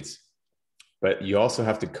athletes, but you also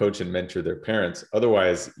have to coach and mentor their parents.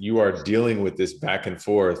 Otherwise, you are dealing with this back and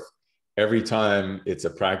forth every time it's a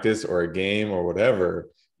practice or a game or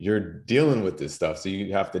whatever. You're dealing with this stuff. So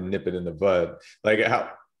you have to nip it in the bud. Like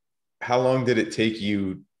how long did it take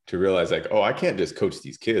you to realize like, oh, I can't just coach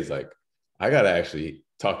these kids. Like I got to actually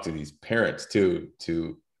talk to these parents too,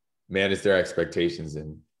 to manage their expectations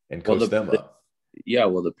and coach them up. Yeah.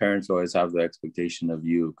 Well, the parents always have the expectation of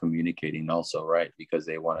you communicating also, right? Because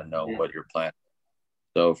they want to know what you're planning.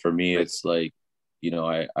 So for me, it's like,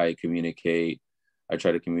 I communicate. I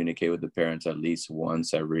try to communicate with the parents at least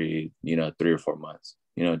once every, 3 or 4 months,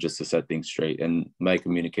 just to set things straight. And my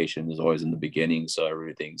communication is always in the beginning. So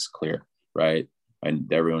everything's clear, right?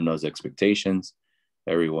 And everyone knows expectations.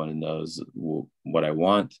 Everyone knows what I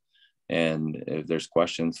want. And if there's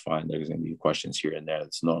questions, fine, there's going to be questions here and there.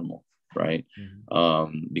 That's normal, right?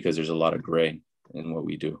 Mm-hmm. Because there's a lot of gray in what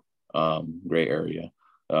we do, gray area.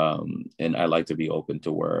 And I like to be open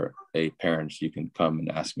to where, hey, parents, you can come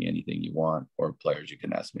and ask me anything you want, or players, you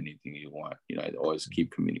can ask me anything you want. I always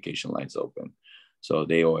keep communication lines open. So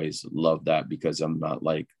they always love that because I'm not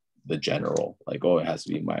like the general, like, oh, it has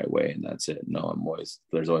to be my way and that's it. No,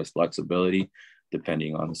 there's always flexibility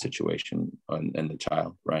depending on the situation and the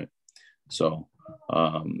child, right? So,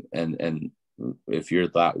 and if you're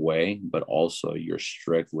that way, but also you're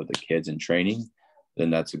strict with the kids in training,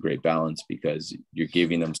 then that's a great balance because you're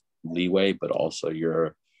giving them leeway, but also you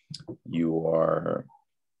are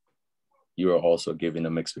also giving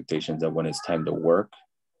them expectations that when it's time to work,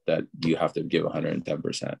 that you have to give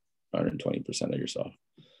 110%, 120% of yourself.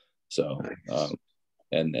 So,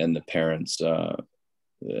 and the parents, and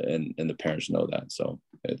the parents know that. So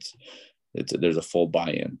there's a full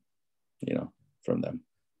buy-in, from them.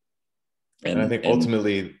 And I think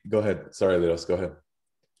ultimately, go ahead. Sorry, Litos, go ahead.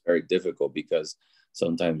 Very difficult because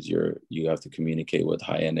sometimes you have to communicate with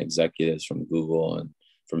high-end executives from Google and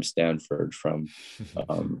from Stanford, from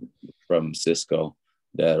Cisco,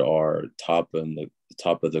 that are top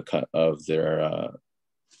of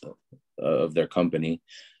their company,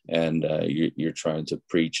 and you're trying to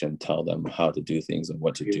preach and tell them how to do things and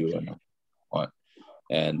what to do and what,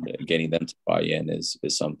 and getting them to buy in is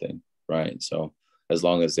something, right? So as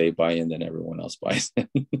long as they buy in, then everyone else buys in.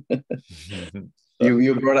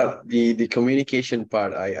 You brought up the communication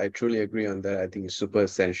part. I truly agree on that. I think it's super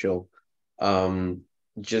essential.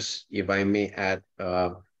 Just if I may add,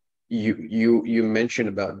 you mentioned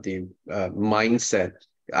about the mindset.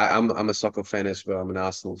 I'm a soccer fan as well. I'm an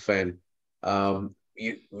Arsenal fan.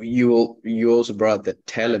 you also brought that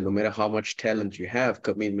talent. No matter how much talent you have,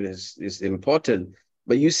 commitment is important.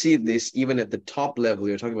 But you see this even at the top level.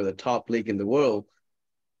 You're talking about the top league in the world.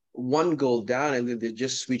 One goal down, and then they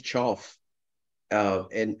just switch off.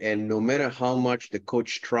 And no matter how much the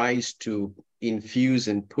coach tries to infuse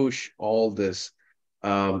and push all this,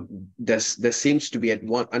 there seems to be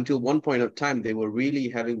until one point of time they were really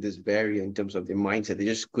having this barrier in terms of their mindset. They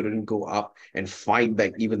just couldn't go up and fight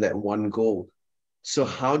back even that one goal. So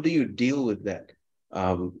how do you deal with that?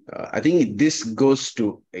 I think this goes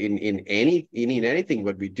to in anything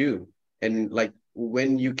what we do, and like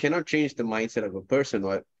when you cannot change the mindset of a person,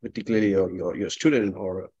 or particularly your student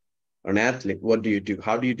or an athlete, what do you do?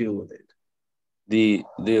 How do you deal with it?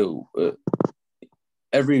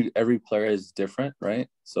 Every player is different, right?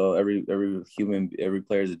 So every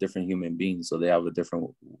player is a different human being, so they have a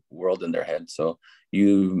different world in their head. So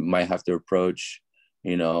you might have to approach,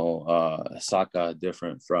 Saka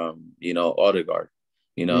different from, Odegaard,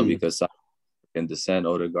 because Saka in descent,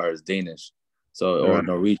 Odegaard is Danish, so or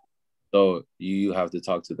Norwegian. So you have to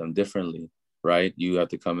talk to them differently, right? You have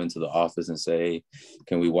to come into the office and say, hey,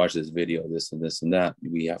 can we watch this video, this and this and that?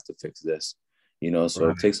 We have to fix this, so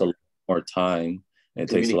it takes a lot more time. It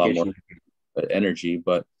takes a lot more energy,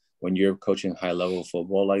 but when you're coaching high level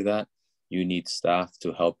football like that, you need staff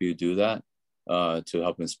to help you do that, to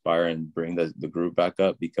help inspire and bring the group back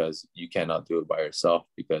up, because you cannot do it by yourself.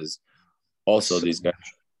 Because also these guys,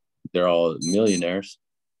 they're all millionaires,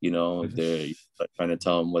 they're trying to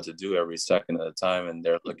tell them what to do every second at a time, and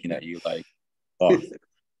they're looking at you like, oh,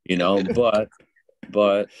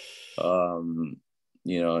 but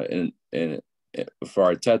and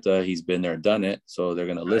for Arteta, he's been there, done it. So they're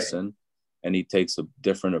going to listen, and he takes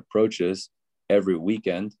different approaches every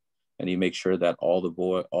weekend, and he makes sure that all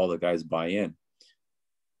the guys buy in.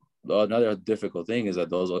 Another difficult thing is that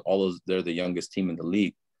they're the youngest team in the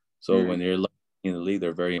league. So when they're in the league,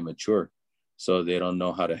 they're very immature. So they don't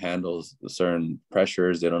know how to handle certain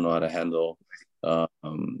pressures. They don't know how to handle, the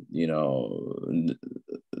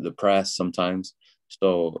press sometimes.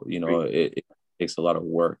 So, it takes a lot of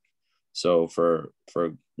work. So for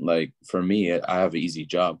me, I have an easy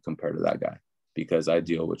job compared to that guy, because I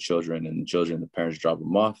deal with children, and the parents drop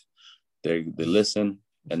them off, they listen,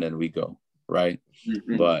 and then we go, right?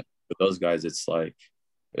 But for those guys, it's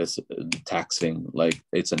taxing. Like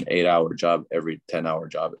it's an 8-hour job, 10-hour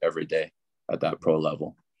job every day at that pro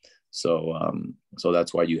level. So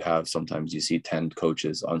that's why sometimes you see 10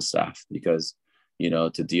 coaches on staff, because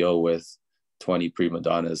to deal with 20 prima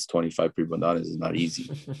donnas, 25 prima donnas is not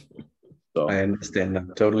easy. So I understand. I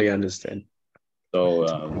totally understand.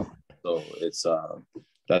 So it's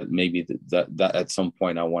that maybe that at some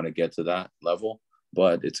point I want to get to that level,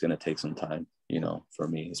 but it's going to take some time, for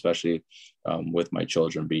me, especially with my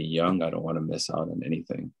children being young. I don't want to miss out on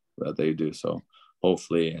anything that they do. So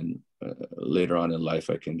hopefully, and later on in life,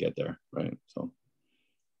 I can get there. Right. So,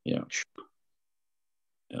 yeah.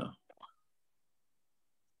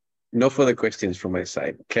 No further questions from my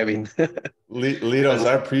side, Kevin. Litos,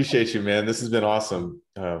 I appreciate you, man. This has been awesome.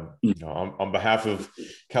 On behalf of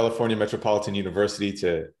California Metropolitan University,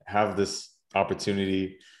 to have this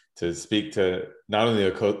opportunity to speak to not only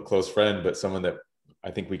a close friend, but someone that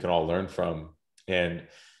I think we can all learn from, and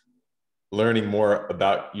learning more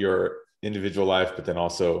about your individual life, but then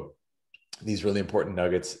also these really important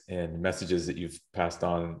nuggets and messages that you've passed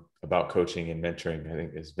on about coaching and mentoring, I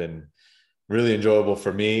think has been really enjoyable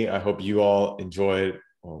for me. I hope you all enjoyed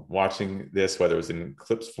watching this, whether it was in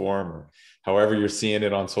clips form or however you're seeing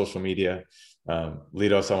it on social media.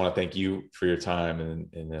 Litos, I want to thank you for your time, and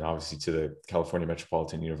then obviously to the California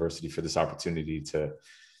Metropolitan University for this opportunity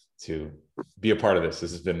to be a part of this.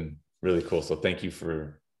 This has been really cool. So thank you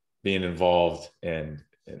for being involved, and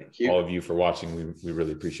all of you for watching. We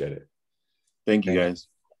really appreciate it. Thank you, guys.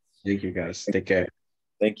 Thank you, guys. Take care.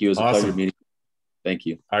 Thank you. It was a pleasure meeting. Thank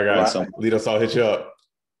you. All right, guys. Litos, I'll hit you up.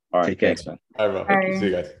 All right. Thanks, man. All right, bro. See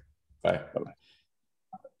you guys. Bye. Bye-bye.